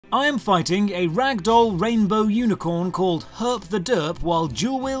I am fighting a ragdoll rainbow unicorn called Herp the Derp while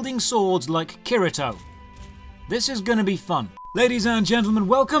dual-wielding swords like Kirito. This is gonna be fun. Ladies and gentlemen,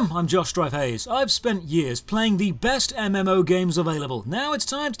 welcome. I'm Josh Strife Hayes. I've spent years playing the best MMO games available. Now it's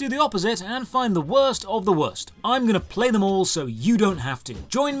time to do the opposite and find the worst of the worst. I'm gonna play them all so you don't have to.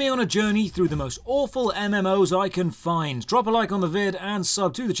 Join me on a journey through the most awful MMOs I can find. Drop a like on the vid and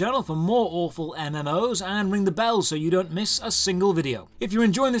sub to the channel for more awful MMOs and ring the bell so you don't miss a single video. If you're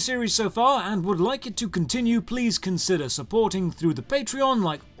enjoying the series so far and would like it to continue, please consider supporting through the Patreon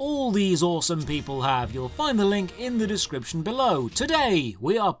like all these awesome people have. You'll find the link in the description below. Today,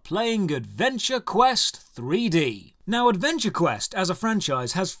 we are playing Adventure Quest 3D. Now, Adventure Quest as a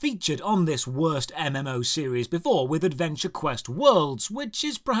franchise has featured on this worst MMO series before with Adventure Quest Worlds, which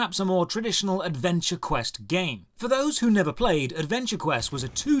is perhaps a more traditional Adventure Quest game. For those who never played, Adventure Quest was a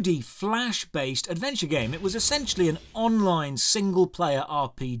 2D Flash-based adventure game. It was essentially an online single-player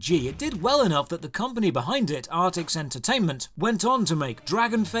RPG. It did well enough that the company behind it, Artix Entertainment, went on to make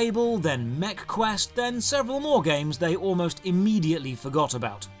Dragon Fable, then Mech Quest, then several more games they almost immediately forgot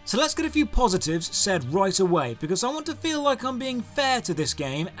about. So let's get a few positives said right away, because I want to feel like I'm being fair to this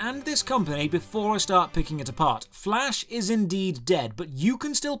game and this company before I start picking it apart. Flash is indeed dead, but you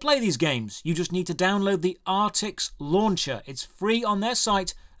can still play these games. You just need to download the Artix launcher. It's free on their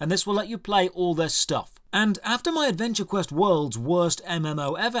site, and this will let you play all their stuff. And after my Adventure Quest World's Worst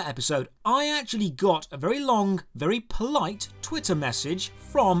MMO Ever episode, I actually got a very long, very polite Twitter message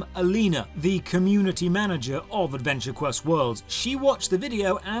from Alina, the community manager of Adventure Quest Worlds. She watched the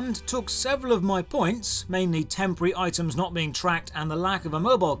video and took several of my points, mainly temporary items not being tracked and the lack of a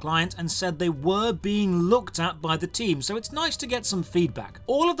mobile client, and said they were being looked at by the team, so it's nice to get some feedback.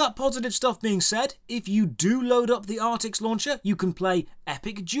 All of that positive stuff being said, if you do load up the Artix launcher, you can play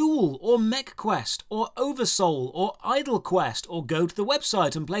Epic Duel, or Mech Quest, or Oversoul, or Idle Quest, or go to the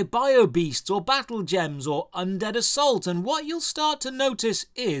website and play Bio Beasts, or Battle Gems, or Undead Assault, and what you'll start to notice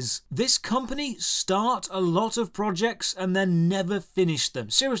is this company start a lot of projects and then never finish them.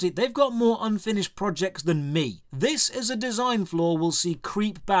 Seriously, they've got more unfinished projects than me. This is a design flaw we'll see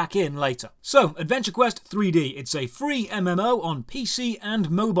creep back in later. So, Adventure Quest 3D. It's a free MMO on PC and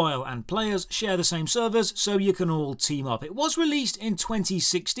mobile, and players share the same servers so you can all team up. It was released in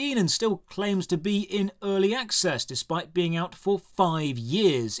 2016 and still claims to be in early access despite being out for 5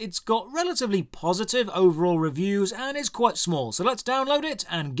 years. It's got relatively positive overall reviews and is quite small, so let's download it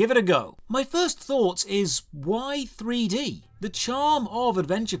and give it a go. My first thoughts is, why 3D? The charm of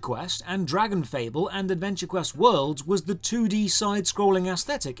Adventure Quest and Dragon Fable and Adventure Quest Worlds was the 2D side-scrolling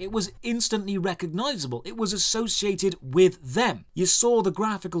aesthetic. It was instantly recognizable. It was associated with them. You saw the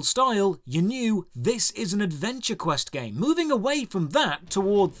graphical style, you knew this is an Adventure Quest game. Moving away from that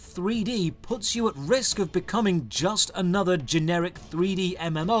toward 3D puts you at risk of becoming just another generic 3D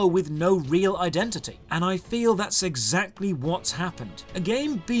MMO with no real identity. And I feel that's exactly what's happened. A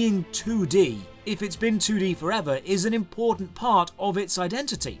game being 2D, if it's been 2D forever, is an important part of its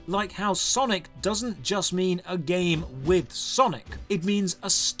identity. Like how Sonic doesn't just mean a game with Sonic. It means a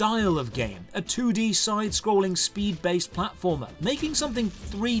style of game, a 2D side-scrolling speed-based platformer. Making something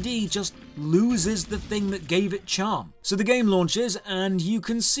 3D just loses the thing that gave it charm. So the game launches and you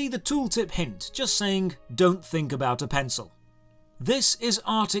can see the tooltip hint, just saying, don't think about a pencil. This is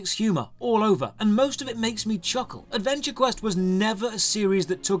Artix humour all over, and most of it makes me chuckle. Adventure Quest was never a series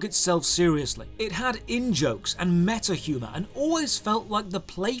that took itself seriously. It had in-jokes and meta-humour and always felt like the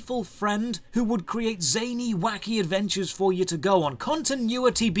playful friend who would create zany, wacky adventures for you to go on.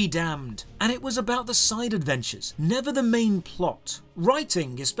 Continuity be damned. And it was about the side adventures, never the main plot.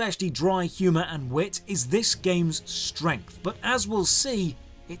 Writing, especially dry humour and wit, is this game's strength, but as we'll see,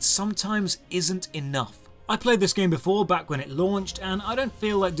 it sometimes isn't enough. I played this game before, back when it launched, and I don't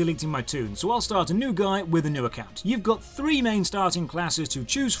feel like deleting my toon, so I'll start a new guy with a new account. You've got 3 main starting classes to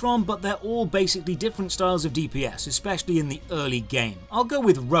choose from, but they're all basically different styles of DPS, especially in the early game. I'll go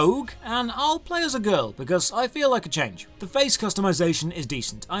with Rogue, and I'll play as a girl, because I feel like a change. The face customization is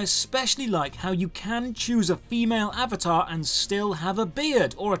decent. I especially like how you can choose a female avatar and still have a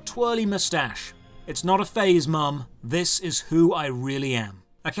beard or a twirly moustache. It's not a phase, mum. This is who I really am.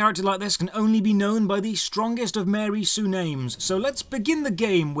 A character like this can only be known by the strongest of Mary Sue names, so let's begin the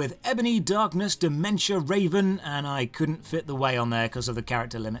game with Ebony, Darkness, Dementia, Raven, and I couldn't fit the way on there because of the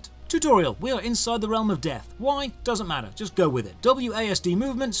character limit. Tutorial. We are inside the realm of death. Why? Doesn't matter. Just go with it. WASD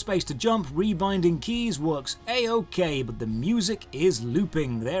movement, space to jump, rebinding keys works a-okay, but the music is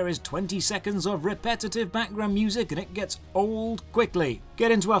looping. There is 20 seconds of repetitive background music and it gets old quickly.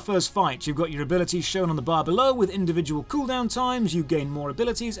 Get into our first fight. You've got your abilities shown on the bar below with individual cooldown times. You gain more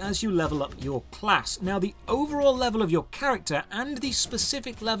abilities as you level up your class. Now the overall level of your character and the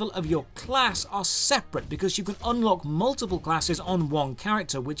specific level of your class are separate because you can unlock multiple classes on one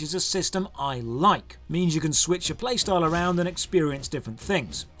character, which is a system I like. Means you can switch your playstyle around and experience different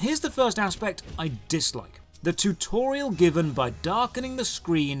things. Here's the first aspect I dislike. The tutorial given by darkening the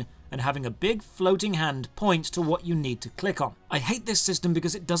screen and having a big floating hand point to what you need to click on. I hate this system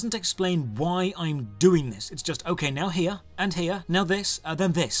because it doesn't explain why I'm doing this. It's just, okay, now here, now this,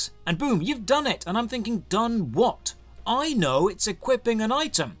 then this. And boom, you've done it! And I'm thinking, done what? I know it's equipping an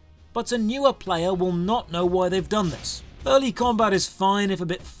item, but a newer player will not know why they've done this. Early combat is fine if a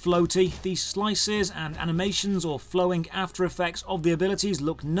bit floaty. The slices and animations or flowing after effects of the abilities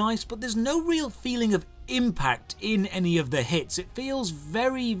look nice, but there's no real feeling of impact in any of the hits. It feels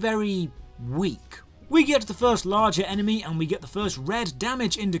very, very weak. We get to the first larger enemy and we get the first red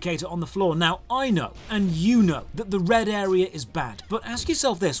damage indicator on the floor. Now I know, and you know, that the red area is bad, but ask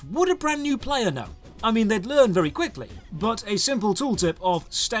yourself this, would a brand new player know? I mean, they'd learn very quickly, but a simple tooltip of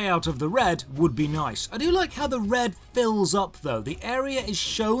stay out of the red would be nice. I do like how the red fills up though. The area is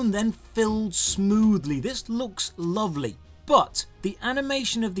shown then filled smoothly. This looks lovely, but the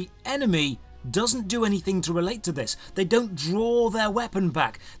animation of the enemy doesn't do anything to relate to this. They don't draw their weapon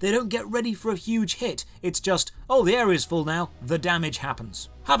back. They don't get ready for a huge hit. It's just, oh, the area's full now, the damage happens.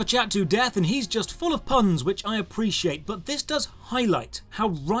 Have a chat to Death and he's just full of puns, which I appreciate, but this does highlight how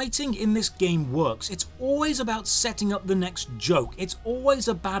writing in this game works. It's always about setting up the next joke. It's always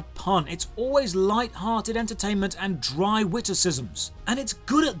a bad pun. It's always light-hearted entertainment and dry witticisms. And it's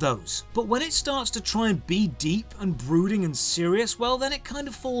good at those. But when it starts to try and be deep and brooding and serious, well, then it kind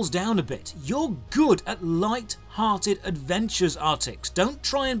of falls down a bit. You're good at light-hearted adventures, Artix. Don't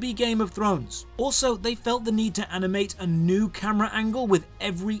try and be Game of Thrones. Also, they felt the need to animate a new camera angle with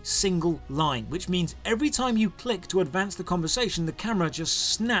every single line, which means every time you click to advance the conversation, the camera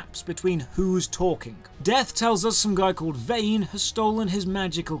just snaps between who's talking. Death tells us some guy called Vane has stolen his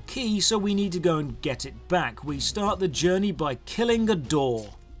magical key, so we need to go and get it back. We start the journey by killing a door.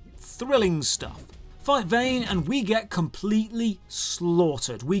 Thrilling stuff. Fight Vane and we get completely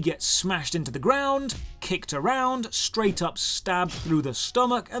slaughtered. We get smashed into the ground, kicked around, straight up stabbed through the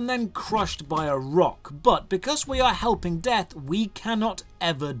stomach, and then crushed by a rock. But because we are helping Death, we cannot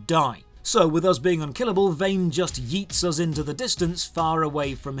ever die. So with us being unkillable, Vane just yeets us into the distance far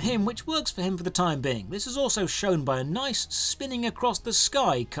away from him, which works for him for the time being. This is also shown by a nice spinning across the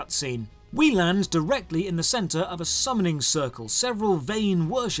sky cutscene. We land directly in the centre of a summoning circle. Several Vane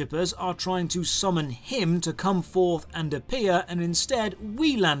worshippers are trying to summon him to come forth and appear, and instead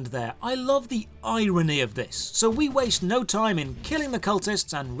we land there. I love the irony of this. So we waste no time in killing the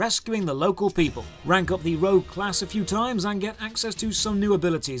cultists and rescuing the local people. Rank up the rogue class a few times and get access to some new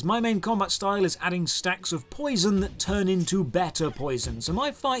abilities. My main combat style is adding stacks of poison that turn into better poison, so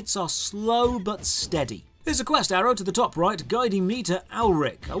my fights are slow but steady. There's a quest arrow to the top right guiding me to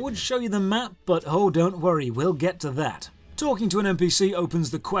Alric. I would show you the map, but oh, don't worry, we'll get to that. Talking to an NPC opens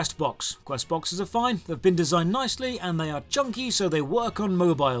the quest box. Quest boxes are fine, they've been designed nicely, and they are chunky, so they work on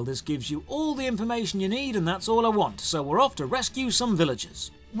mobile. This gives you all the information you need, and that's all I want, so we're off to rescue some villagers.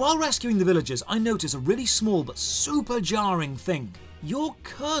 While rescuing the villagers, I notice a really small but super jarring thing. Your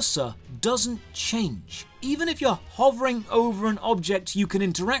cursor doesn't change, even if you're hovering over an object you can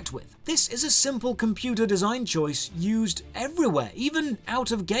interact with. This is a simple computer design choice used everywhere, even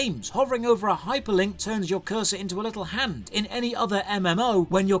out of games. Hovering over a hyperlink turns your cursor into a little hand. In any other MMO,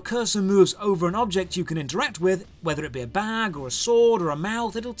 when your cursor moves over an object you can interact with, whether it be a bag or a sword or a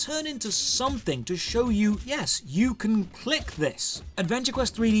mouth, it'll turn into something to show you, yes, you can click this. Adventure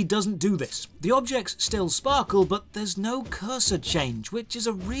Quest 3D doesn't do this. The objects still sparkle, but there's no cursor change, which is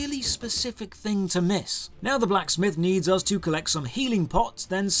a really specific thing to miss. Now the blacksmith needs us to collect some healing pots,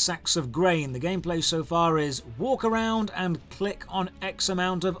 then sacks of grain. The gameplay so far is walk around and click on X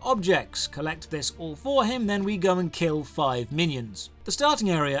amount of objects. Collect this all for him, then we go and kill 5 minions. The starting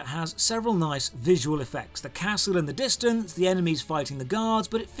area has several nice visual effects. The castle in the distance, the enemies fighting the guards,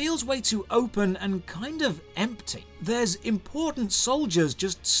 but it feels way too open and kind of empty. There's important soldiers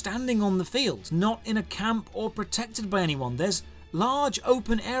just standing on the field, not in a camp or protected by anyone. There's large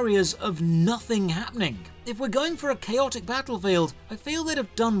open areas of nothing happening. If we're going for a chaotic battlefield, I feel they'd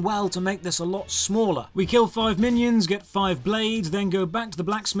have done well to make this a lot smaller. We kill 5 minions, get 5 blades, then go back to the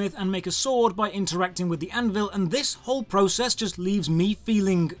blacksmith and make a sword by interacting with the anvil, and this whole process just leaves me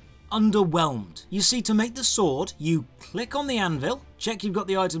feeling underwhelmed. You see, to make the sword, you click on the anvil, check you've got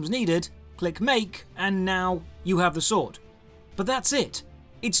the items needed, click make, and now you have the sword. But that's it.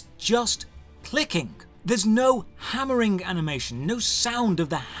 It's just clicking. There's no hammering animation, no sound of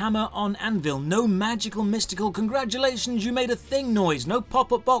the hammer on anvil, no magical mystical congratulations you made a thing noise, no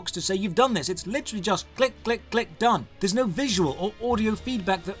pop-up box to say you've done this. It's literally just click, click, click, done. There's no visual or audio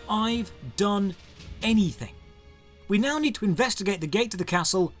feedback that I've done anything. We now need to investigate the gate to the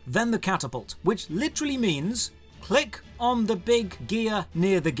castle, then the catapult, which literally means click on the big gear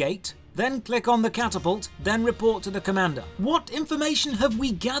near the gate, then click on the catapult, then report to the commander. What information have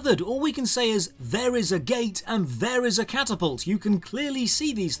we gathered? All we can say is there is a gate and there is a catapult. You can clearly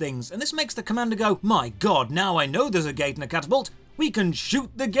see these things, and this makes the commander go, my god, now I know there's a gate and a catapult. We can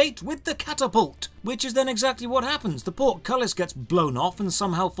shoot the gate with the catapult. Which is then exactly what happens. The portcullis gets blown off and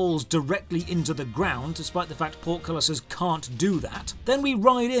somehow falls directly into the ground, despite the fact portcullises can't do that. Then we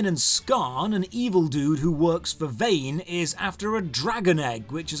ride in and Skarn, an evil dude who works for Vane, is after a dragon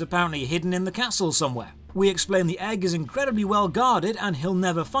egg, which is apparently hidden in the castle somewhere. We explain the egg is incredibly well guarded and he'll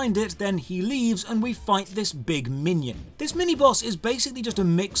never find it, then he leaves and we fight this big minion. This mini-boss is basically just a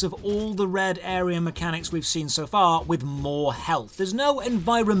mix of all the red area mechanics we've seen so far with more health. There's no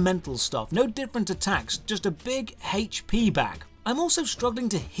environmental stuff, no different attacks, just a big HP bag. I'm also struggling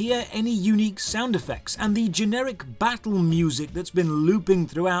to hear any unique sound effects, and the generic battle music that's been looping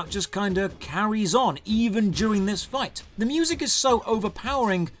throughout just kinda carries on, even during this fight. The music is so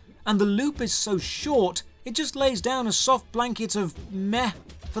overpowering, and the loop is so short, it just lays down a soft blanket of meh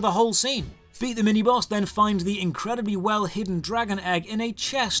for the whole scene. Beat the mini-boss, then find the incredibly well-hidden dragon egg in a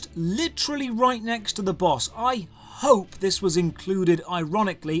chest literally right next to the boss. I hope this was included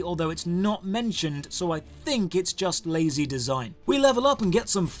ironically, although it's not mentioned, so I think it's just lazy design. We level up and get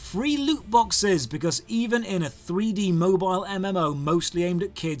some free loot boxes, because even in a 3D mobile MMO mostly aimed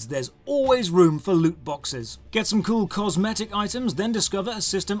at kids, there's always room for loot boxes. Get some cool cosmetic items, then discover a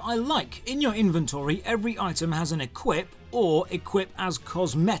system I like. In your inventory, every item has an equip or equip as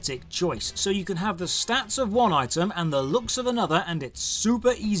cosmetic choice, so you can have the stats of one item and the looks of another, and it's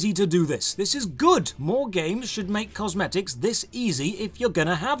super easy to do this. This is good. More games should make cosmetics this easy if you're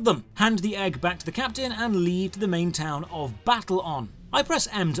gonna have them. Hand the egg back to the captain and leave to the main town of Battle On. I press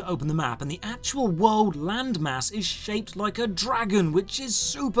M to open the map, and the actual world landmass is shaped like a dragon, which is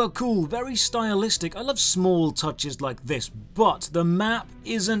super cool, very stylistic. I love small touches like this, but the map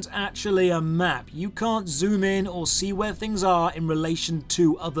isn't actually a map. You can't zoom in or see where things are in relation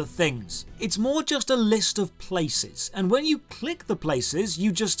to other things. It's more just a list of places, and when you click the places,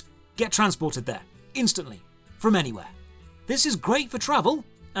 you just get transported there, instantly, from anywhere. This is great for travel,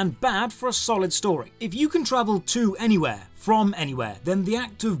 and bad for a solid story. If you can travel to anywhere, from anywhere, then the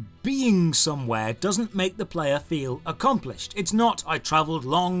act of being somewhere doesn't make the player feel accomplished. It's not, I travelled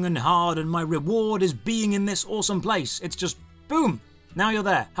long and hard and my reward is being in this awesome place. It's just, boom, now you're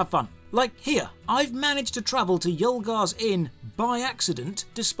there, have fun. Like here, I've managed to travel to Yulgar's Inn by accident,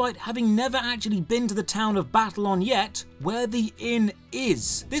 despite having never actually been to the town of Battle On yet, where the inn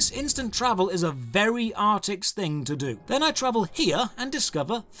is. This instant travel is a very Artix thing to do. Then I travel here and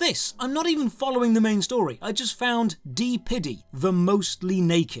discover this. I'm not even following the main story. I just found D. Piddy, the mostly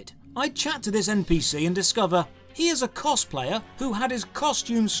naked. I chat to this NPC and discover he is a cosplayer who had his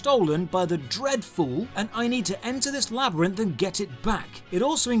costume stolen by the Dreadfool, and I need to enter this labyrinth and get it back. It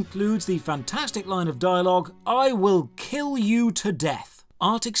also includes the fantastic line of dialogue, I will kill you to death.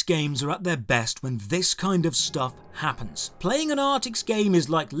 Artix games are at their best when this kind of stuff happens. Playing an Artix game is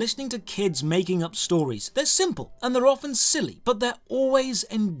like listening to kids making up stories. They're simple and they're often silly, but they're always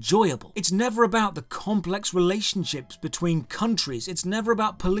enjoyable. It's never about the complex relationships between countries. It's never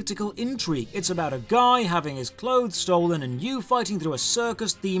about political intrigue. It's about a guy having his clothes stolen and you fighting through a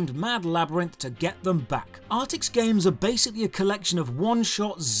circus-themed mad labyrinth to get them back. Artix games are basically a collection of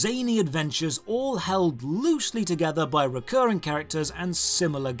one-shot zany adventures all held loosely together by recurring characters and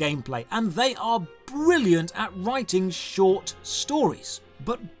similar gameplay, and they are brilliant at writing short stories.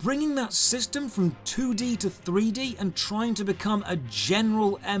 But bringing that system from 2D to 3D and trying to become a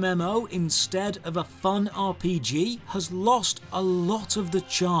general MMO instead of a fun RPG has lost a lot of the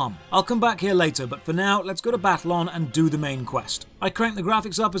charm. I'll come back here later, but for now, let's go to Battle On and do the main quest. I crank the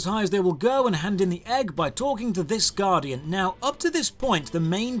graphics up as high as they will go and hand in the egg by talking to this Guardian. Now, up to this point, the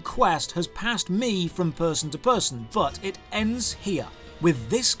main quest has passed me from person to person, but it ends here,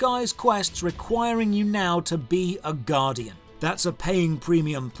 with this guy's quests requiring you now to be a Guardian. That's a paying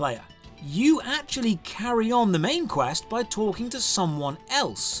premium player. You actually carry on the main quest by talking to someone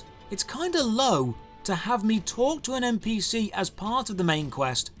else. It's kinda low to have me talk to an NPC as part of the main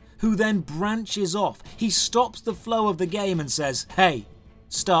quest, who then branches off. He stops the flow of the game and says, hey,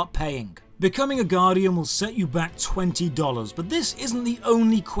 start paying. Becoming a Guardian will set you back $20, but this isn't the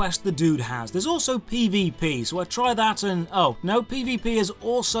only quest the dude has. There's also PvP, so I try that and oh, no, PvP is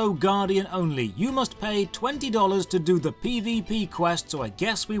also Guardian only. You must pay $20 to do the PvP quest, so I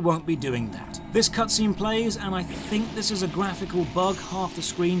guess we won't be doing that. This cutscene plays, and I think this is a graphical bug. Half the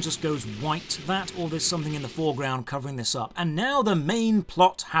screen just goes white. That, or there's something in the foreground covering this up. And now the main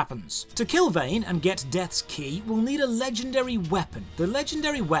plot happens. To kill Vayne and get Death's Key, we'll need a legendary weapon. The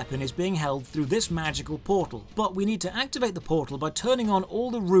legendary weapon is being held through this magical portal, but we need to activate the portal by turning on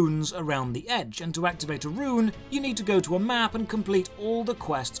all the runes around the edge, and to activate a rune, you need to go to a map and complete all the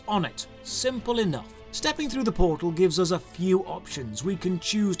quests on it. Simple enough. Stepping through the portal gives us a few options. We can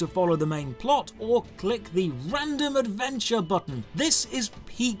choose to follow the main plot or click the random adventure button. This is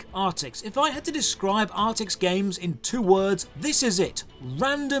peak Artix. If I had to describe Artix games in 2 words, this is it.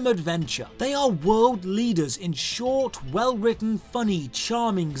 Random adventure. They are world leaders in short, well-written, funny,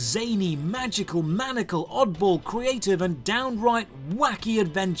 charming, zany, magical, maniacal, oddball, creative, and downright wacky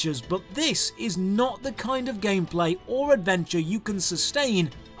adventures, but this is not the kind of gameplay or adventure you can sustain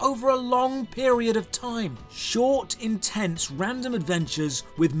over a long period of time. Short, intense, random adventures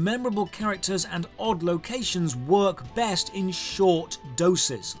with memorable characters and odd locations work best in short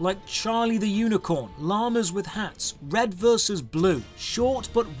doses, like Charlie the Unicorn, Llamas with Hats, Red vs. Blue. Short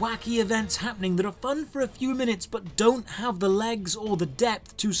but wacky events happening that are fun for a few minutes but don't have the legs or the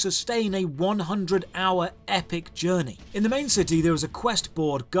depth to sustain a 100-hour epic journey. In the main city there is a quest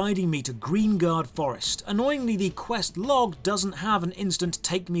board guiding me to Greengard Forest. Annoyingly, the quest log doesn't have an instant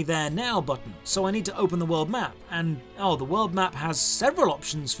take me there now button, so I need to open the world map, and oh, the world map has several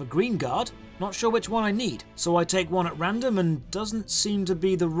options for Greengard. Not sure which one I need, so I take one at random and doesn't seem to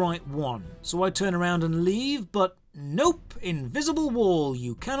be the right one. So I turn around and leave, but nope, invisible wall.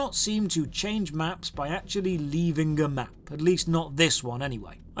 You cannot seem to change maps by actually leaving a map, at least not this one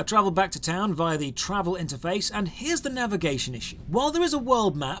anyway. I travel back to town via the travel interface, and here's the navigation issue. While there is a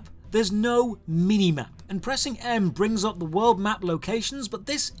world map, there's no mini-map, and pressing M brings up the world map locations, but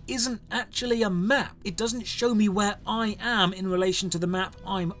this isn't actually a map. It doesn't show me where I am in relation to the map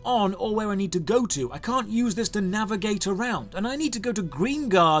I'm on or where I need to go to. I can't use this to navigate around, and I need to go to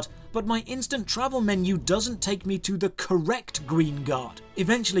Greengard, but my instant travel menu doesn't take me to the correct Greengard.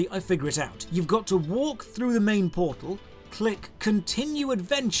 Eventually, I figure it out. You've got to walk through the main portal, click Continue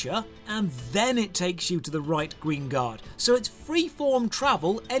Adventure, and then it takes you to the right Greengard. So it's freeform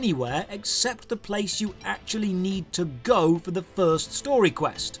travel anywhere except the place you actually need to go for the first story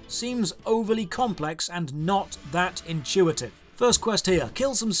quest. Seems overly complex and not that intuitive. First quest here,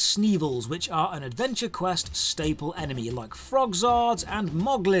 kill some Sneevils, which are an adventure quest staple enemy, like Frogzards and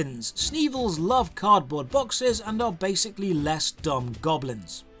Moglins. Sneevils love cardboard boxes and are basically less dumb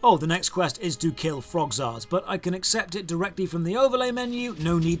goblins. Oh, the next quest is to kill Frogzards, but I can accept it directly from the overlay menu,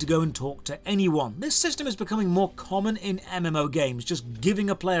 no need to go and talk to anyone. This system is becoming more common in MMO games, just giving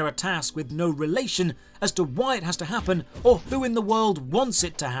a player a task with no relation as to why it has to happen or who in the world wants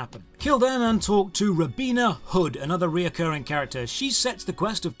it to happen. Kill them and talk to Rabina Hood, another reoccurring character. She sets the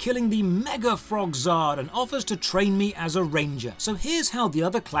quest of killing the Mega Frogzard and offers to train me as a ranger. So here's how the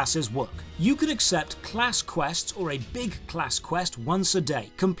other classes work. You can accept class quests or a big class quest once a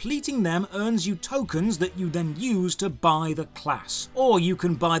day. Completing them earns you tokens that you then use to buy the class. Or you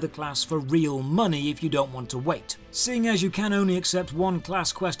can buy the class for real money if you don't want to wait. Seeing as you can only accept one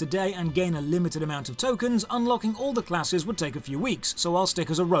class quest a day and gain a limited amount of tokens, unlocking all the classes would take a few weeks, so I'll stick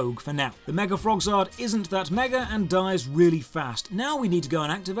as a rogue for now. The Mega Frogzard isn't that mega and dies really fast. Now we need to go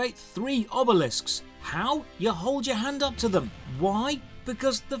and activate 3 obelisks. How? You hold your hand up to them. Why?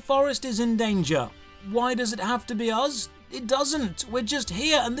 Because the forest is in danger. Why does it have to be us? It doesn't. We're just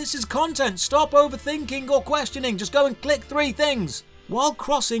here and this is content. Stop overthinking or questioning. Just go and click 3 things. While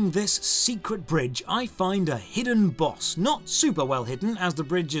crossing this secret bridge, I find a hidden boss. Not super well hidden, as the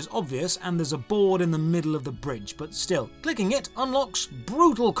bridge is obvious and there's a board in the middle of the bridge, but still, clicking it unlocks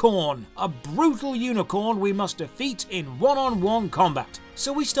Brutal Corn, a brutal unicorn we must defeat in one-on-one combat.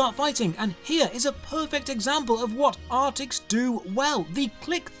 So we start fighting, and here is a perfect example of what Artix do well. The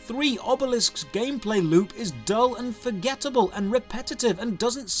click 3 obelisks gameplay loop is dull and forgettable and repetitive and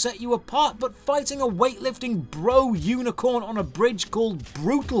doesn't set you apart, but fighting a weightlifting bro unicorn on a bridge called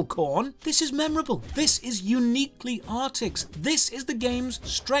Brutal Corn, this is memorable. This is uniquely Artix. This is the game's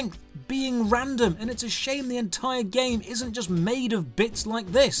strength, being random, and it's a shame the entire game isn't just made of bits like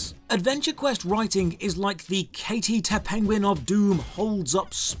this. Adventure quest writing is like the Katie Te Penguin of Doom holds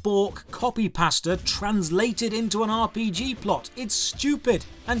up spork copy pasta translated into an RPG plot. It's stupid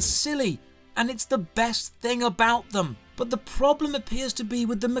and silly, and it's the best thing about them. But the problem appears to be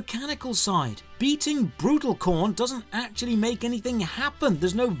with the mechanical side. Beating Brutal Corn doesn't actually make anything happen.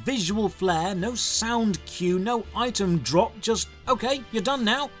 There's no visual flair, no sound cue, no item drop, just, okay, you're done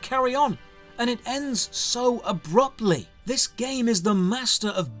now, carry on. And it ends so abruptly. This game is the master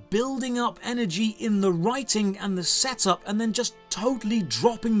of building up energy in the writing and the setup and then just totally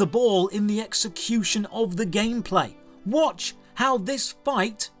dropping the ball in the execution of the gameplay. Watch how this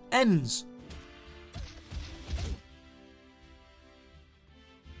fight ends.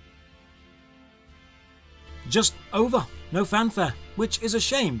 Just over, no fanfare, which is a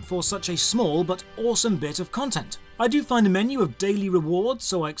shame for such a small but awesome bit of content. I do find a menu of daily rewards,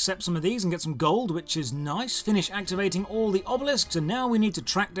 so I accept some of these and get some gold, which is nice. Finish activating all the obelisks, and now we need to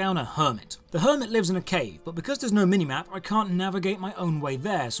track down a hermit. The hermit lives in a cave, but because there's no minimap, I can't navigate my own way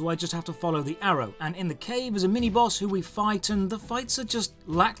there, so I just have to follow the arrow. And in the cave is a mini-boss who we fight, and the fights are just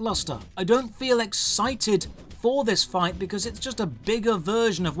lackluster. I don't feel excited for this fight because it's just a bigger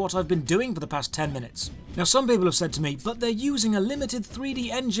version of what I've been doing for the past 10 minutes. Now some people have said to me, but they're using a limited 3D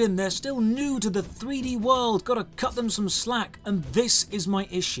engine, they're still new to the 3D world, gotta cut them some slack, and this is my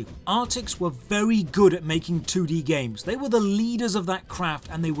issue. Artix were very good at making 2D games. They were the leaders of that craft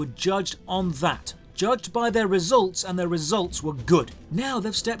and they were judged on that. Judged by their results, and their results were good. Now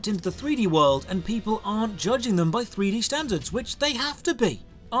they've stepped into the 3D world and people aren't judging them by 3D standards, which they have to be.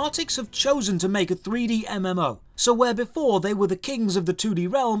 Artix have chosen to make a 3D MMO, so where before they were the kings of the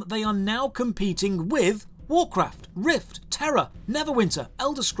 2D realm, they are now competing with Warcraft, Rift, Terra, Neverwinter,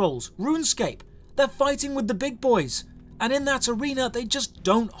 Elder Scrolls, RuneScape. They're fighting with the big boys, and in that arena they just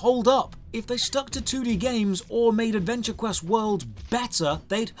don't hold up. If they stuck to 2D games or made Adventure Quest worlds better,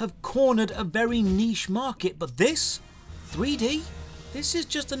 they'd have cornered a very niche market, but this? 3D? This is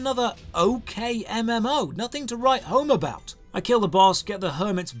just another okay MMO, nothing to write home about. I kill the boss, get the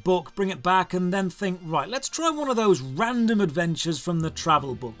hermit's book, bring it back, and then think, right, let's try one of those random adventures from the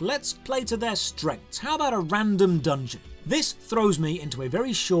travel book. Let's play to their strengths. How about a random dungeon? This throws me into a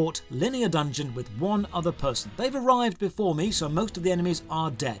very short, linear dungeon with one other person. They've arrived before me, so most of the enemies are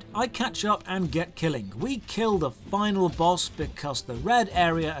dead. I catch up and get killing. We kill the final boss because the red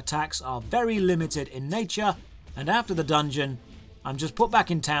area attacks are very limited in nature, and after the dungeon, I'm just put back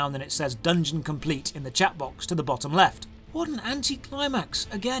in town and it says dungeon complete in the chat box to the bottom left. What an anticlimax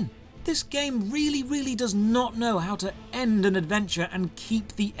again. This game really does not know how to end an adventure and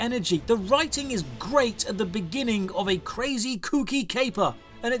keep the energy. The writing is great at the beginning of a crazy kooky caper,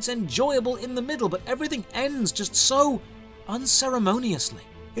 and it's enjoyable in the middle, but everything ends just so unceremoniously.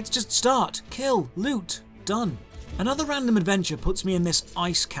 It's just start, kill, loot, done. Another random adventure puts me in this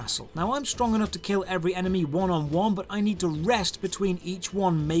ice castle. Now I'm strong enough to kill every enemy one-on-one, but I need to rest between each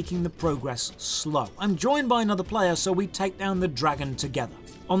one, making the progress slow. I'm joined by another player, so we take down the dragon together.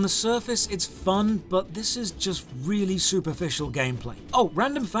 On the surface it's fun, but this is just really superficial gameplay. Oh,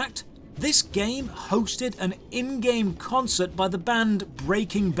 random fact, this game hosted an in-game concert by the band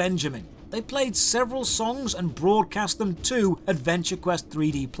Breaking Benjamin. They played several songs and broadcast them to Adventure Quest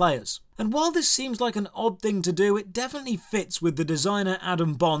 3D players. And while this seems like an odd thing to do, it definitely fits with the designer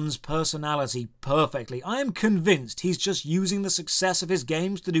Adam Bond's personality perfectly. I am convinced he's just using the success of his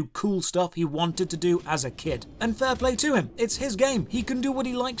games to do cool stuff he wanted to do as a kid. And fair play to him, it's his game, he can do what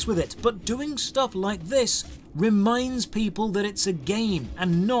he likes with it, but doing stuff like this reminds people that it's a game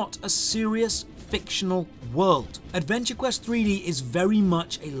and not a serious fictional world. Adventure Quest 3D is very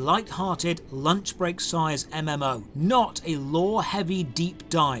much a light-hearted, lunch break size MMO, not a lore-heavy deep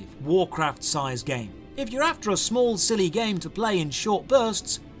dive, Warcraft size game. If you're after a small silly game to play in short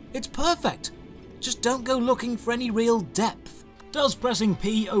bursts, it's perfect. Just don't go looking for any real depth. Does pressing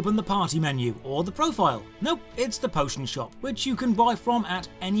P open the party menu or the profile? Nope, it's the potion shop, which you can buy from at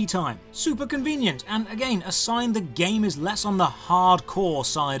any time. Super convenient, and again, a sign the game is less on the hardcore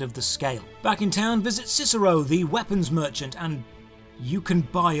side of the scale. Back in town, visit Cicero, the weapons merchant, and you can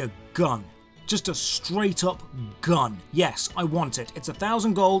buy a gun. Just a straight up gun. Yes, I want it. It's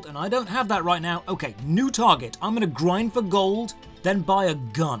 1,000 gold, and I don't have that right now. Okay, new target. I'm gonna grind for gold, then buy a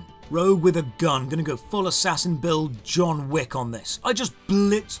gun. Rogue with a gun, gonna go full assassin build John Wick on this. I just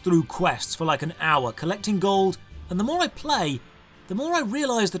blitz through quests for like an hour, collecting gold, and the more I play, the more I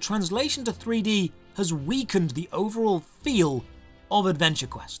realise the translation to 3D has weakened the overall feel of Adventure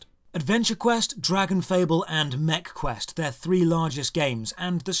Quest. Adventure Quest, Dragon Fable, and Mech Quest, their three largest games,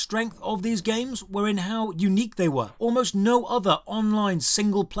 and the strength of these games were in how unique they were. Almost no other online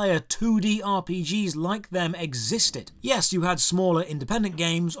single-player 2D RPGs like them existed. Yes, you had smaller independent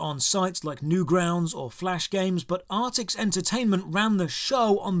games on sites like Newgrounds or Flash Games, but Artix Entertainment ran the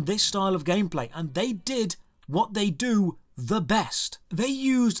show on this style of gameplay, and they did what they do the best. They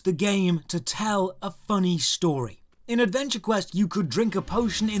used the game to tell a funny story. In Adventure Quest, you could drink a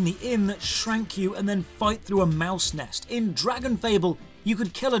potion in the inn that shrank you and then fight through a mouse nest. In Dragon Fable, you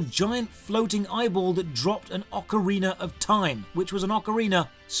could kill a giant floating eyeball that dropped an ocarina of time, which was an ocarina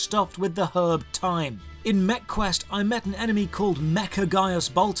stuffed with the herb thyme. In MechQuest, I met an enemy called Mecha Gaius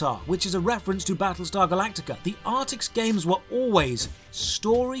Baltar, which is a reference to Battlestar Galactica. The Artix games were always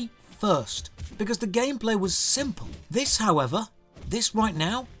story first, because the gameplay was simple. This, however, this right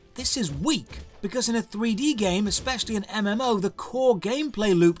now, this is weak. Because in a 3D game, especially an MMO, the core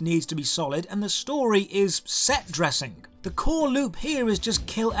gameplay loop needs to be solid and the story is set dressing. The core loop here is just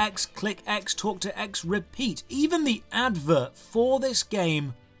kill X, click X, talk to X, repeat. Even the advert for this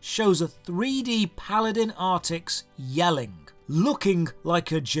game shows a 3D Paladin Artix yelling, looking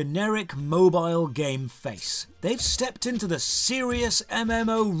like a generic mobile game face. They've stepped into the serious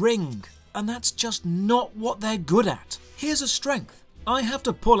MMO ring, and that's just not what they're good at. Here's a strength. I have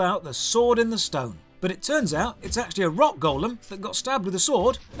to pull out the sword in the stone, but it turns out it's actually a rock golem that got stabbed with a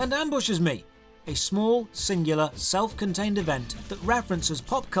sword and ambushes me. A small, singular, self-contained event that references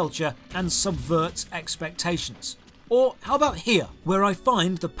pop culture and subverts expectations. Or how about here, where I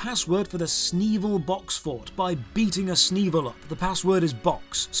find the password for the Sneevil box fort by beating a Sneevil up. The password is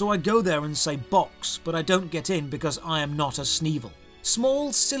box, so I go there and say box, but I don't get in because I am not a Sneevil.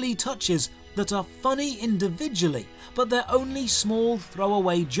 Small, silly touches that are funny individually, but they're only small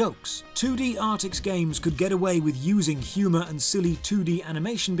throwaway jokes. 2D Artix games could get away with using humour and silly 2D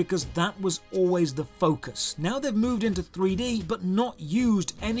animation because that was always the focus. Now they've moved into 3D, but not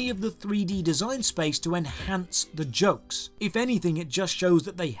used any of the 3D design space to enhance the jokes. If anything, it just shows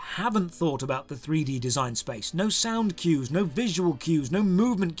that they haven't thought about the 3D design space. No sound cues, no visual cues, no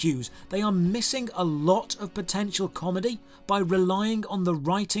movement cues. They are missing a lot of potential comedy by relying on the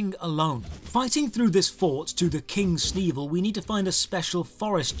writing alone. Fighting through this fort to the King Sneevil, we need to find a special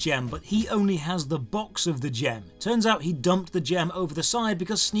forest gem, but he only has the box of the gem. Turns out he dumped the gem over the side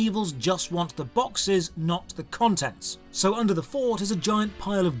because Sneevils just want the boxes, not the contents. So under the fort is a giant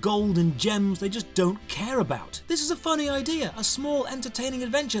pile of gold and gems they just don't care about. This is a funny idea, a small entertaining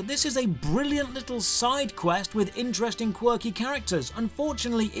adventure. This is a brilliant little side quest with interesting quirky characters.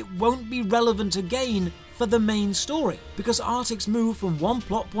 Unfortunately, it won't be relevant again for the main story, because Artix move from one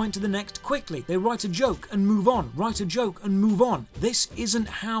plot point to the next quickly. They write a joke and move on, write a joke and move on. This isn't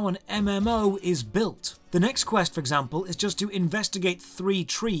how an MMO is built. The next quest, for example, is just to investigate 3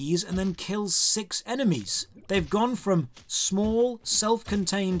 trees and then kill 6 enemies. They've gone from small,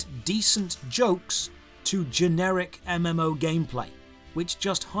 self-contained, decent jokes to generic MMO gameplay, which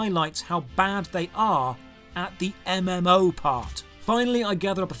just highlights how bad they are at the MMO part. Finally, I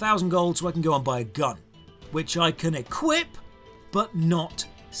gather up 1,000 gold so I can go and buy a gun, which I can equip, but not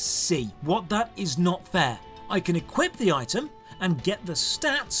see. What that is not fair. I can equip the item and get the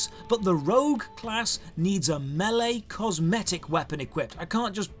stats, but the rogue class needs a melee cosmetic weapon equipped. I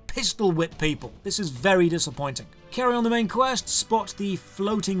can't just pistol whip people. This is very disappointing. Carry on the main quest, spot the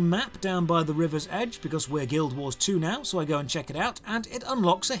floating map down by the river's edge, because we're Guild Wars 2 now, so I go and check it out, and it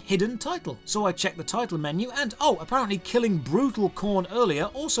unlocks a hidden title. So I check the title menu, and oh, apparently killing Brutal Corn earlier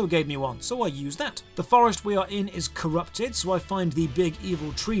also gave me one, so I use that. The forest we are in is corrupted, so I find the big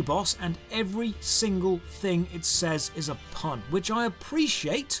evil tree boss, and every single thing it says is a pun, which I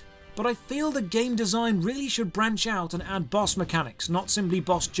appreciate, but I feel the game design really should branch out and add boss mechanics, not simply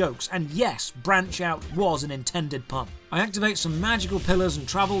boss jokes, and yes, branch out was an intended pun. I activate some magical pillars and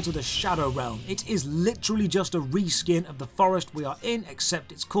travel to the Shadow Realm. It is literally just a reskin of the forest we are in,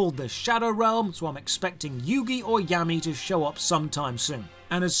 except it's called the Shadow Realm, so I'm expecting Yugi or Yami to show up sometime soon.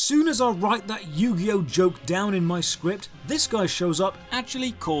 And as soon as I write that Yu-Gi-Oh joke down in my script, this guy shows up,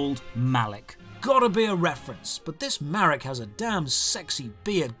 actually called Malik. Gotta be a reference, but this Marek has a damn sexy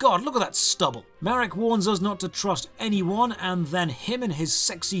beard. God, look at that stubble. Marek warns us not to trust anyone, and then him and his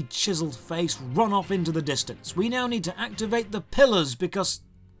sexy chiseled face run off into the distance. We now need to activate the pillars because...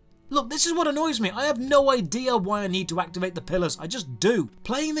 Look, this is what annoys me. I have no idea why I need to activate the pillars. I just do.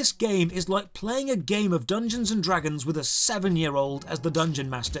 Playing this game is like playing a game of Dungeons and Dragons with a 7-year-old as the dungeon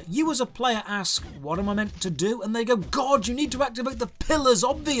master. You as a player ask, what am I meant to do? And they go, God, you need to activate the pillars,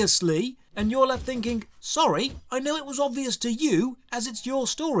 obviously. And you're left thinking, sorry, I know it was obvious to you as it's your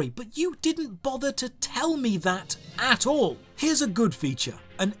story, but you didn't bother to tell me that at all. Here's a good feature.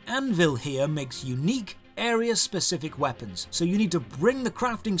 An anvil here makes unique, area-specific weapons, so you need to bring the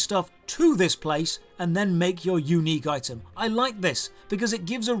crafting stuff to this place and then make your unique item. I like this because it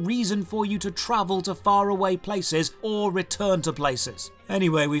gives a reason for you to travel to faraway places or return to places.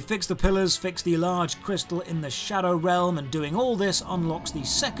 Anyway, we fixed the pillars, fixed the large crystal in the Shadow Realm, and doing all this unlocks the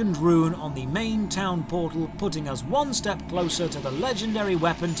second rune on the main town portal, putting us one step closer to the legendary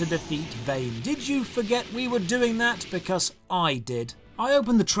weapon to defeat Vayne. Did you forget we were doing that? Because I did. I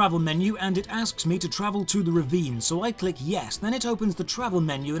open the travel menu and it asks me to travel to the ravine, so I click yes. Then it opens the travel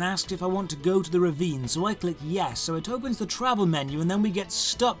menu and asks if I want to go to the ravine, so I click yes. So it opens the travel menu and then we get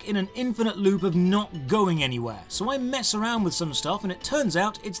stuck in an infinite loop of not going anywhere. So I mess around with some stuff and it turns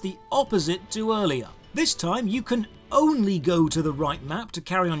out it's the opposite to earlier. This time you can only go to the right map to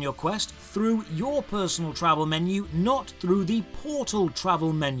carry on your quest through your personal travel menu, not through the portal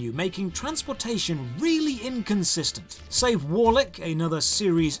travel menu, making transportation really inconsistent. Save Warlick, another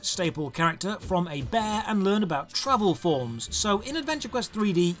series staple character, from a bear and learn about travel forms. So in Adventure Quest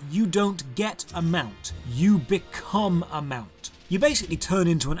 3D, you don't get a mount, you become a mount. You basically turn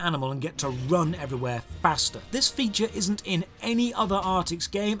into an animal and get to run everywhere faster. This feature isn't in any other Artix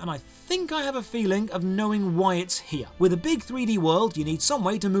game, and I think I have a feeling of knowing why it's here. With a big 3D world, you need some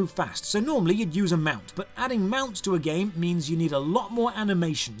way to move fast, so normally you'd use a mount, but adding mounts to a game means you need a lot more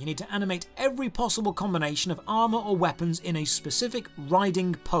animation. You need to animate every possible combination of armor or weapons in a specific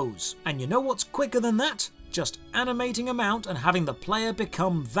riding pose. And you know what's quicker than that? Just animating a mount and having the player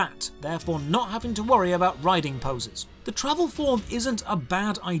become that, therefore not having to worry about riding poses. The travel form isn't a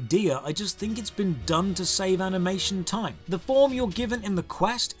bad idea, I just think it's been done to save animation time. The form you're given in the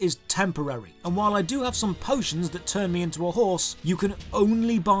quest is temporary, and while I do have some potions that turn me into a horse, you can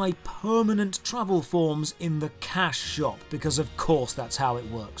only buy permanent travel forms in the cash shop, because of course that's how it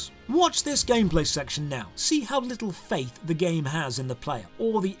works. Watch this gameplay section now. See how little faith the game has in the player,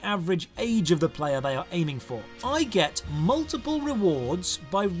 or the average age of the player they are aiming for. I get multiple rewards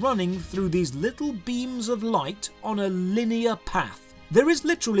by running through these little beams of light on a linear path. There is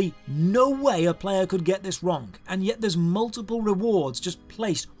literally no way a player could get this wrong, and yet there's multiple rewards just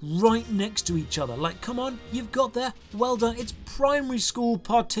placed right next to each other. Like, come on, you've got there, well done. It's primary school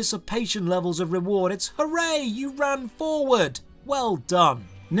participation levels of reward. It's hooray, you ran forward, well done.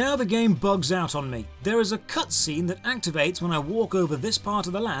 Now the game bugs out on me. There is a cutscene that activates when I walk over this part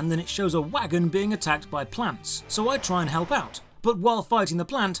of the land and it shows a wagon being attacked by plants, so I try and help out. But while fighting the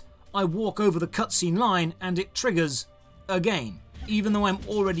plant, I walk over the cutscene line and it triggers again, even though I'm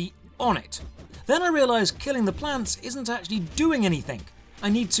already on it. Then I realise killing the plants isn't actually doing anything. I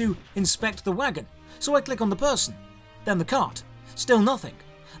need to inspect the wagon, so I click on the person, then the cart, still nothing.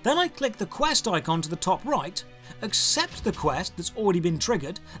 Then I click the quest icon to the top right, accept the quest that's already been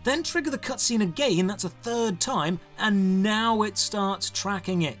triggered, then trigger the cutscene again, that's a third time, and now it starts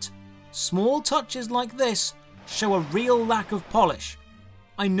tracking it. Small touches like this show a real lack of polish.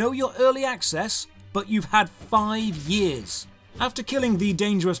 I know you're early access, but you've had 5 years. After killing the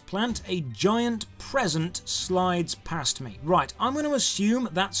dangerous plant, a giant present slides past me. Right, I'm going to assume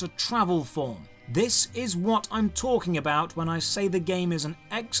that's a travel form. This is what I'm talking about when I say the game is an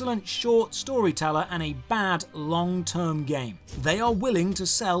excellent short storyteller and a bad long-term game. They are willing to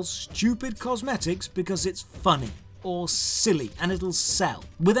sell stupid cosmetics because it's funny or silly and it'll sell,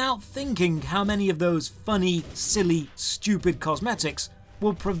 without thinking how many of those funny, silly, stupid cosmetics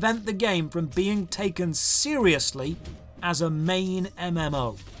will prevent the game from being taken seriously as a main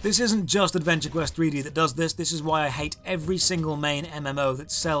MMO. This isn't just Adventure Quest 3D that does this. This is why I hate every single main MMO that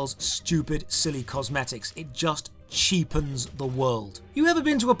sells stupid, silly cosmetics. It just cheapens the world. You ever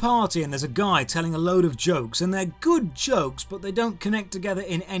been to a party and there's a guy telling a load of jokes and they're good jokes but they don't connect together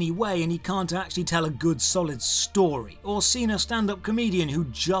in any way and he can't actually tell a good solid story? Or seen a stand-up comedian who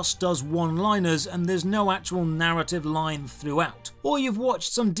just does one-liners and there's no actual narrative line throughout? Or you've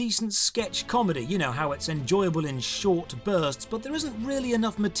watched some decent sketch comedy, you know how it's enjoyable in short bursts but there isn't really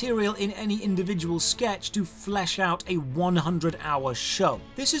enough material in any individual sketch to flesh out a 100-hour show.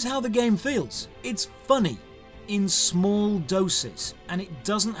 This is how the game feels. It's funny in small doses, and it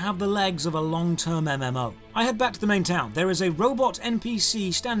doesn't have the legs of a long-term MMO. I head back to the main town. There is a robot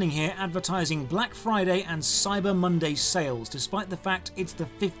NPC standing here advertising Black Friday and Cyber Monday sales, despite the fact it's the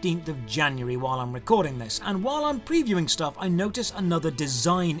 15th of January while I'm recording this. And while I'm previewing stuff, I notice another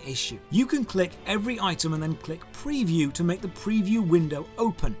design issue. You can click every item and then click preview to make the preview window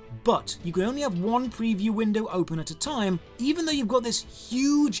open. but you can only have one preview window open at a time, even though you've got this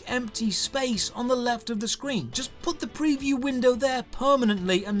huge empty space on the left of the screen. Just put the preview window there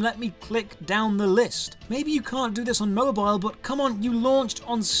permanently and let me click down the list. Maybe you can't do this on mobile, but come on, you launched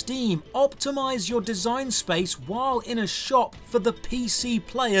on Steam. Optimize your design space while in a shop for the PC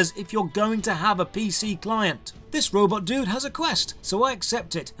players if you're going to have a PC client. This robot dude has a quest, so I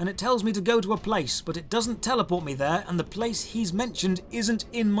accept it, and it tells me to go to a place, but it doesn't teleport me there, and the place he's mentioned isn't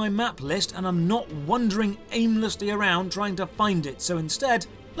in my map list, and I'm not wandering aimlessly around trying to find it, so instead,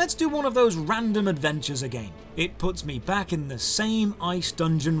 let's do one of those random adventures again. It puts me back in the same ice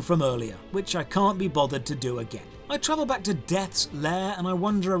dungeon from earlier, which I can't be bothered to do again. I travel back to Death's lair and I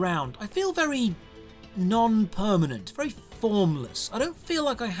wander around. I feel very non-permanent, very formless. I don't feel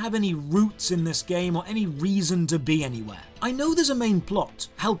like I have any roots in this game or any reason to be anywhere. I know there's a main plot,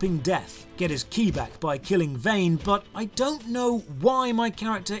 helping Death get his key back by killing Vane, but I don't know why my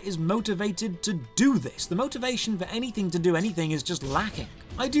character is motivated to do this. The motivation for anything to do anything is just lacking.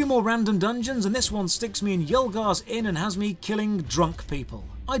 I do more random dungeons, and this one sticks me in Yulgar's Inn and has me killing drunk people.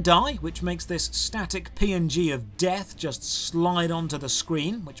 I die, which makes this static PNG of Death just slide onto the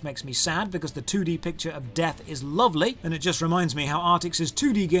screen, which makes me sad because the 2D picture of Death is lovely, and it just reminds me how Artix's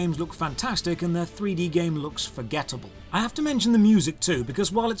 2D games look fantastic and their 3D game looks forgettable. I have to mention the music too,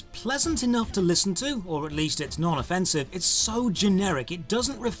 because while it's pleasant enough to listen to, or at least it's non-offensive, it's so generic it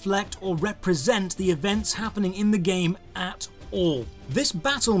doesn't reflect or represent the events happening in the game at all. This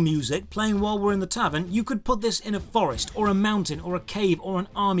battle music playing while we're in the tavern, you could put this in a forest or a mountain or a cave or an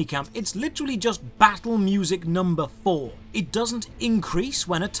army camp. It's literally just battle music number 4. It doesn't increase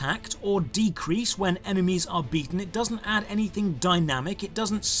when attacked or decrease when enemies are beaten. It doesn't add anything dynamic. It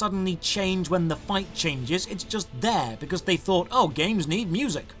doesn't suddenly change when the fight changes. It's just there because they thought, oh, games need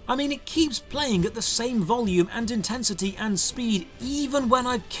music. I mean, it keeps playing at the same volume and intensity and speed even when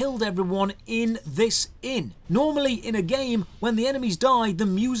I've killed everyone in this inn. Normally in a game, when the enemies die, the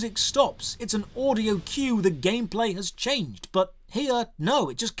music stops. It's an audio cue, the gameplay has changed, but here, no,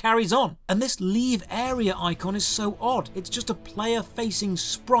 it just carries on. And this leave area icon is so odd. It's just a player facing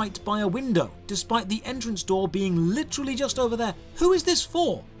sprite by a window, despite the entrance door being literally just over there. Who is this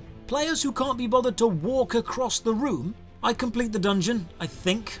for? Players who can't be bothered to walk across the room? I complete the dungeon, I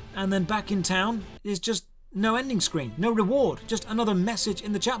think, and then back in town is just no ending screen, no reward, just another message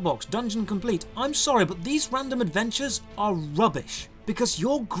in the chat box, dungeon complete. I'm sorry, but these random adventures are rubbish, because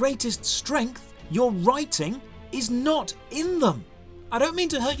your greatest strength, your writing, is not in them. I don't mean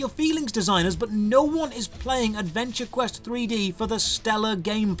to hurt your feelings, designers, but no one is playing Adventure Quest 3D for the stellar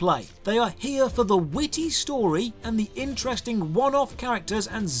gameplay. They are here for the witty story and the interesting one-off characters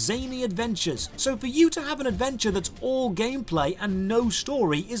and zany adventures. So for you to have an adventure that's all gameplay and no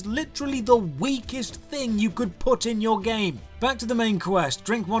story is literally the weakest thing you could put in your game. Back to the main quest,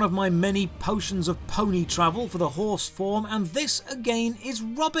 drink one of my many potions of pony travel for the horse form, and this again is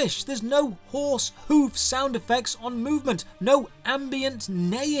rubbish. There's no horse hoof sound effects on movement, no ambient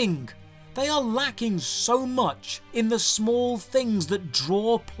neighing. They are lacking so much in the small things that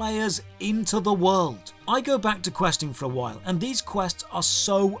draw players into the world. I go back to questing for a while, and these quests are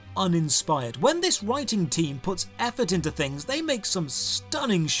so uninspired. When this writing team puts effort into things, they make some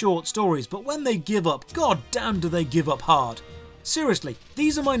stunning short stories, but when they give up, god damn do they give up hard. Seriously,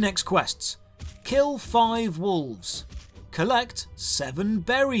 these are my next quests. Kill 5 wolves. Collect 7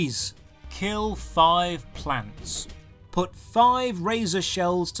 berries. Kill 5 plants. Put 5 razor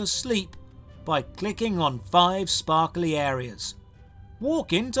shells to sleep by clicking on 5 sparkly areas.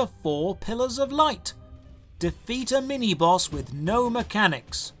 Walk into 4 pillars of light. Defeat a mini-boss with no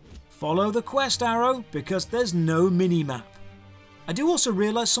mechanics. Follow the quest arrow because there's no mini-map. I do also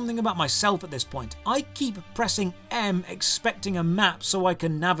realise something about myself at this point. I keep pressing M expecting a map so I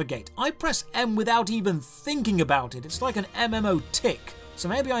can navigate. I press M without even thinking about it. It's like an MMO tick. So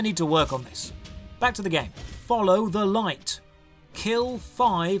maybe I need to work on this. Back to the game. Follow the light. Kill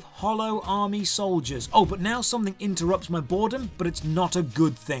 5 hollow army soldiers. Oh, but now something interrupts my boredom, but it's not a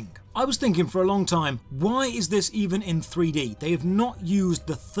good thing. I was thinking for a long time, why is this even in 3D? They have not used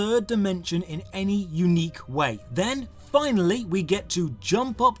the third dimension in any unique way. Then, finally, we get to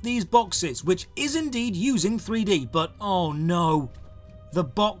jump up these boxes, which is indeed using 3D, but oh no. The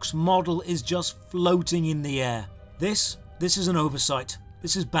box model is just floating in the air. This is an oversight.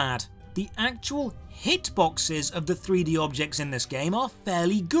 This is bad. The actual hitboxes of the 3D objects in this game are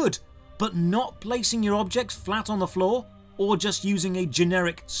fairly good, but not placing your objects flat on the floor or just using a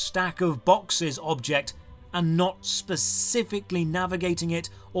generic stack of boxes object and not specifically navigating it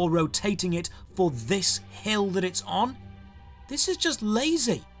or rotating it for this hill that it's on. This is just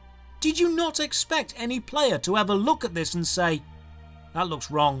lazy. Did you not expect any player to ever look at this and say, that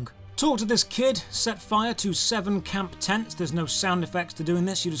looks wrong? Talk to this kid, set fire to 7 camp tents. There's no sound effects to doing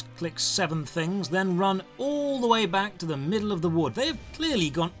this, you just click 7 things, then run all the way back to the middle of the wood. They have clearly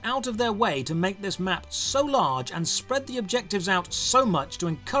gone out of their way to make this map so large and spread the objectives out so much to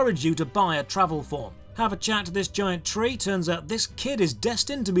encourage you to buy a travel form. Have a chat to this giant tree. Turns out this kid is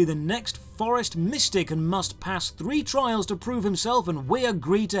destined to be the next forest mystic and must pass 3 trials to prove himself, and we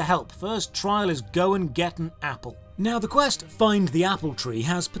agree to help. First trial is go and get an apple. Now the quest, Find the Apple Tree,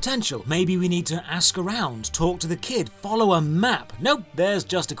 has potential. Maybe we need to ask around, talk to the kid, follow a map. Nope, there's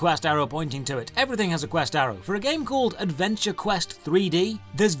just a quest arrow pointing to it. Everything has a quest arrow. For a game called Adventure Quest 3D,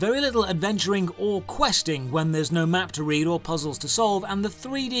 there's very little adventuring or questing when there's no map to read or puzzles to solve, and the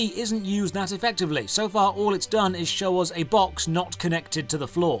 3D isn't used that effectively. So far all it's done is show us a box not connected to the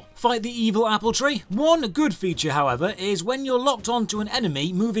floor. Fight the evil apple tree. One good feature, however, is when you're locked onto an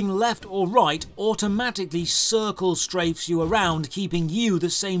enemy, moving left or right automatically circles strafes you around, keeping you the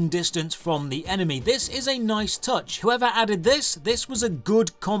same distance from the enemy. This is a nice touch. Whoever added this was a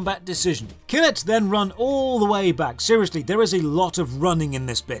good combat decision. Kill it, then run all the way back. Seriously, there is a lot of running in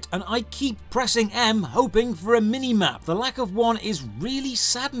this bit, and I keep pressing M hoping for a mini-map. The lack of one is really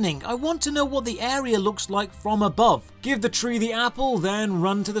saddening. I want to know what the area looks like from above. Give the tree the apple, then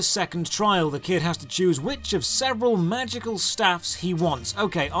run to the second trial. The kid has to choose which of several magical staffs he wants.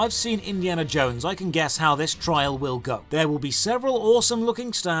 Okay, I've seen Indiana Jones. I can guess how this trial will go. There will be several awesome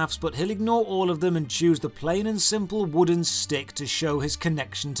looking staffs, but he'll ignore all of them and choose the plain and simple wooden stick to show his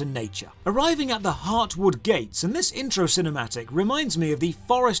connection to nature. Arriving at the Heartwood Gates, and this intro cinematic reminds me of the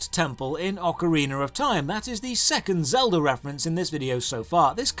Forest Temple in Ocarina of Time. That is the second Zelda reference in this video so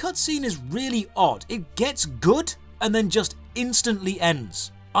far. This cutscene is really odd. It gets good and then just instantly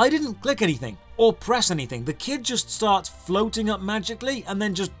ends. I didn't click anything or press anything. The kid just starts floating up magically and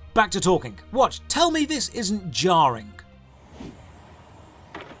then just back to talking. Watch, tell me this isn't jarring.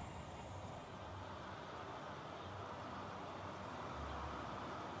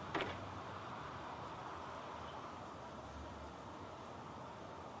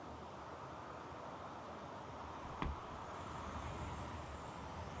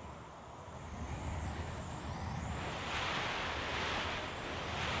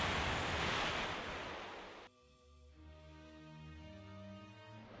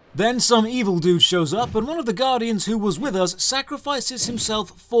 Then some evil dude shows up, and one of the guardians who was with us sacrifices himself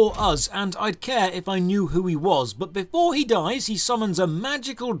for us, and I'd care if I knew who he was. But before he dies, he summons a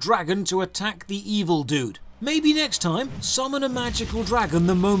magical dragon to attack the evil dude. Maybe next time, summon a magical dragon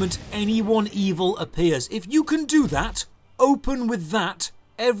the moment anyone evil appears. If you can do that, open with that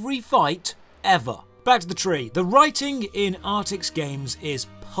every fight ever. Back to the tree. The writing in Artix games is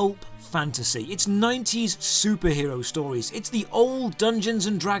pulp fantasy. It's 90s superhero stories. It's the old Dungeons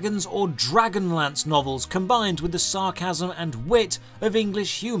and Dragons or Dragonlance novels combined with the sarcasm and wit of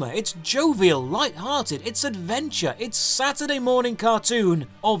English humour. It's jovial, light-hearted, it's adventure, it's Saturday morning cartoon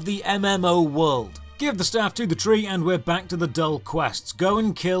of the MMO world. Give the staff to the tree and we're back to the dull quests. Go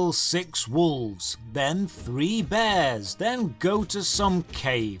and kill 6 wolves, then 3 bears, then go to some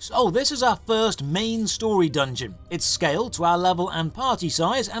caves. Oh, this is our first main story dungeon. It's scaled to our level and party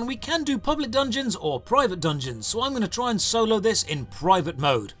size, and we can do public dungeons or private dungeons, so I'm going to try and solo this in private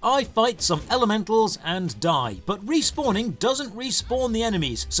mode. I fight some elementals and die, but respawning doesn't respawn the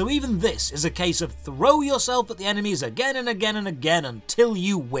enemies, so even this is a case of throw yourself at the enemies again and again and again until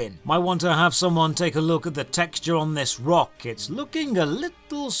you win. Might want to have someone take a look at the texture on this rock. It's looking a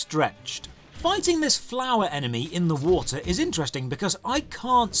little stretched. Fighting this flower enemy in the water is interesting because I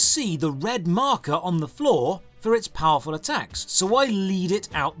can't see the red marker on the floor for its powerful attacks, so I lead it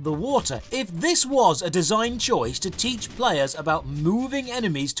out the water. If this was a design choice to teach players about moving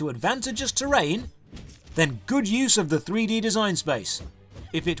enemies to advantageous terrain, then good use of the 3D design space.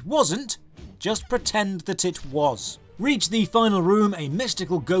 If it wasn't, just pretend that it was. Reach the final room, a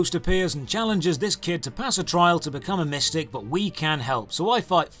mystical ghost appears and challenges this kid to pass a trial to become a mystic, but we can help. So I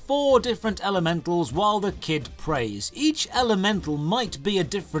fight 4 different elementals while the kid prays. Each elemental might be a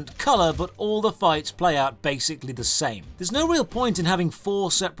different colour, but all the fights play out basically the same. There's no real point in having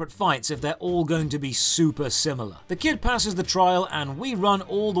 4 separate fights if they're all going to be super similar. The kid passes the trial and we run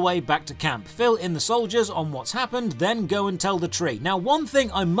all the way back to camp. Fill in the soldiers on what's happened, then go and tell the tree. Now, one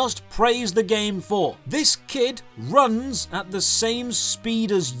thing I must praise the game for. This kid runs at the same speed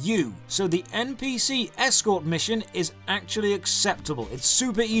as you, so the NPC escort mission is actually acceptable. It's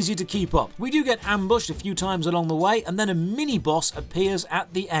super easy to keep up. We do get ambushed a few times along the way, and then a mini-boss appears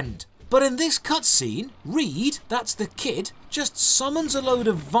at the end. But in this cutscene, Reed, that's the kid, just summons a load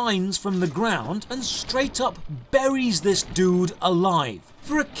of vines from the ground and straight up buries this dude alive.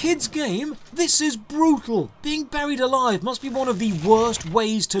 For a kid's game, this is brutal. Being buried alive must be one of the worst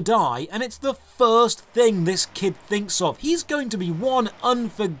ways to die, and it's the first thing this kid thinks of. He's going to be one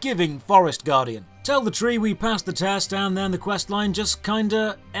unforgiving forest guardian. Tell the tree we passed the test, and then the questline just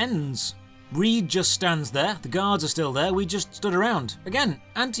kinda ends. Reed just stands there, the guards are still there, we just stood around. Again,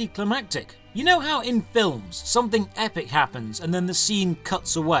 anticlimactic. You know how in films, something epic happens and then the scene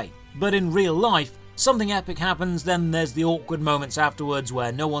cuts away, but in real life, something epic happens, then there's the awkward moments afterwards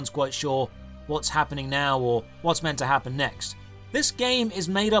where no one's quite sure what's happening now or what's meant to happen next. This game is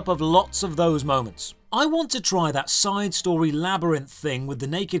made up of lots of those moments. I want to try that side story labyrinth thing with the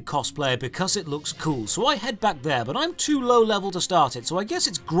naked cosplayer because it looks cool, so I head back there, but I'm too low level to start it, so I guess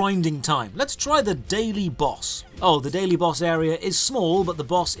it's grinding time. Let's try the daily boss. Oh, the daily boss area is small, but the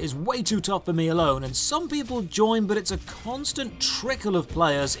boss is way too tough for me alone, and some people join, but it's a constant trickle of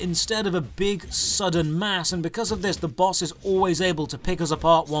players instead of a big sudden mass, and because of this, the boss is always able to pick us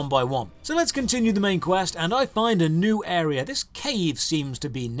apart one by one. So let's continue the main quest, and I find a new area. This cave seems to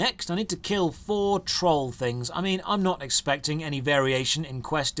be next. I need to kill 4 troll things. I mean, I'm not expecting any variation in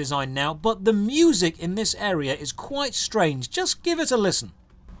quest design now, but the music in this area is quite strange. Just give it a listen.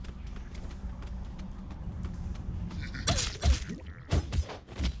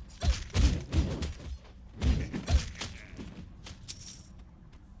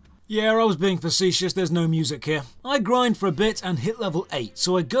 Yeah, I was being facetious, there's no music here. I grind for a bit and hit level 8,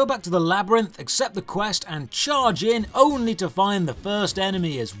 so I go back to the labyrinth, accept the quest, and charge in, only to find the first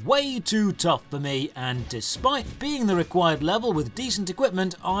enemy is way too tough for me, and despite being the required level with decent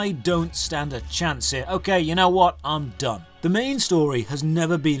equipment, I don't stand a chance here. Okay, you know what? I'm done. The main story has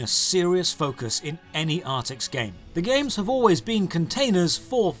never been a serious focus in any Artix game. The games have always been containers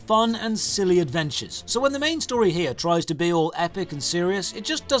for fun and silly adventures, so when the main story here tries to be all epic and serious, it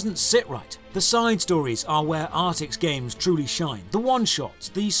just doesn't sit right. The side stories are where Artix games truly shine. The one-shots,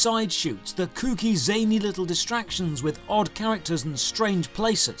 the side shoots, the kooky zany little distractions with odd characters and strange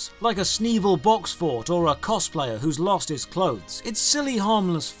places, like a Sneevil box fort or a cosplayer who's lost his clothes. It's silly,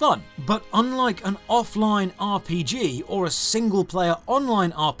 harmless fun, but unlike an offline RPG or a single-player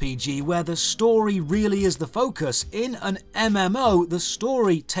online RPG where the story really is the focus, in an MMO, the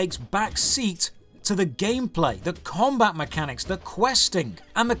story takes back seat to the gameplay, the combat mechanics, the questing.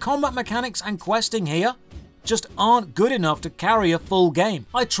 And the combat mechanics and questing here just aren't good enough to carry a full game.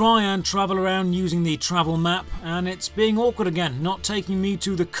 I try and travel around using the travel map, and it's being awkward again, not taking me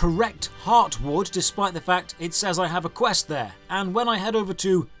to the correct Heartwood despite the fact it says I have a quest there. And when I head over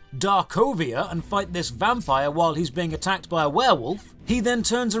to Darkovia and fight this vampire while he's being attacked by a werewolf, he then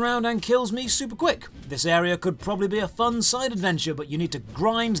turns around and kills me super quick. This area could probably be a fun side adventure, but you need to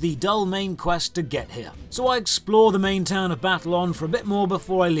grind the dull main quest to get here. So I explore the main town of Battlon for a bit more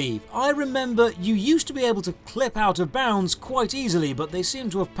before I leave. I remember you used to be able to clip out of bounds quite easily, but they seem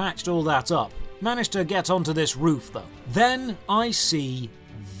to have patched all that up. Managed to get onto this roof though. Then I see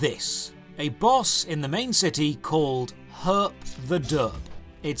this. A boss in the main city called Herp the Derp.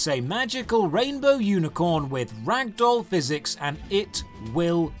 It's a magical rainbow unicorn with ragdoll physics, and it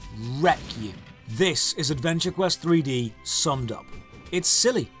will wreck you. This is Adventure Quest 3D summed up. It's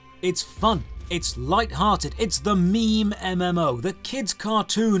silly, it's fun, it's light-hearted, it's the meme MMO, the kids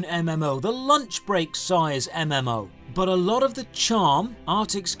cartoon MMO, the lunch break size MMO. But a lot of the charm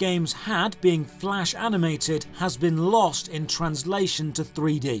Artix games had being flash animated has been lost in translation to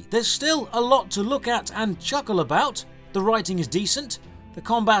 3D. There's still a lot to look at and chuckle about. The writing is decent, the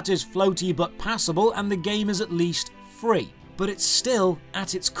combat is floaty but passable, and the game is at least free. But it's still,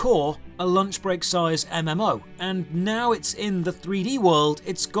 at its core, a lunch break size MMO, and now it's in the 3D world,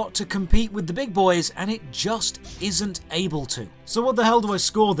 it's got to compete with the big boys, and it just isn't able to. So what the hell do I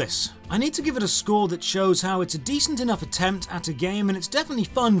score this? I need to give it a score that shows how it's a decent enough attempt at a game, and it's definitely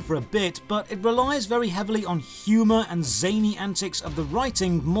fun for a bit, but it relies very heavily on humour and zany antics of the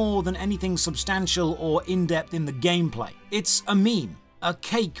writing more than anything substantial or in-depth in the gameplay. It's a meme. A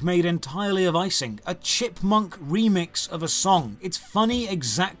cake made entirely of icing, a chipmunk remix of a song. It's funny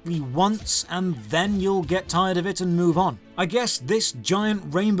exactly once, and then you'll get tired of it and move on. I guess this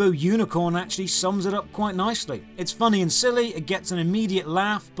giant rainbow unicorn actually sums it up quite nicely. It's funny and silly, it gets an immediate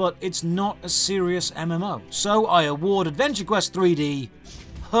laugh, but it's not a serious MMO. So I award Adventure Quest 3D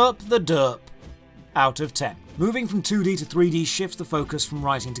Herp the Derp out of 10. Moving from 2D to 3D shifts the focus from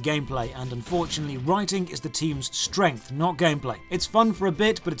writing to gameplay, and unfortunately writing is the team's strength, not gameplay. It's fun for a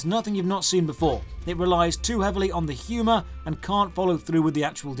bit, but it's nothing you've not seen before. It relies too heavily on the humour and can't follow through with the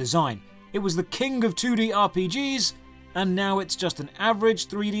actual design. It was the king of 2D RPGs, and now it's just an average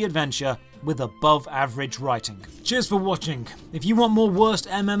 3D adventure with above average writing. Cheers for watching. If you want more worst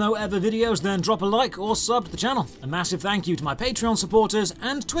MMO ever videos, then drop a like or sub to the channel. A massive thank you to my Patreon supporters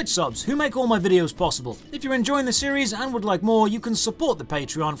and Twitch subs who make all my videos possible. If you're enjoying the series and would like more, you can support the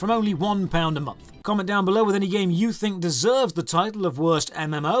Patreon from only £1 a month. Comment down below with any game you think deserves the title of worst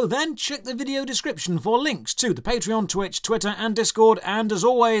MMO, then check the video description for links to the Patreon, Twitch, Twitter and Discord, and as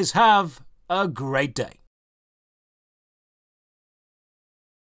always, have a great day.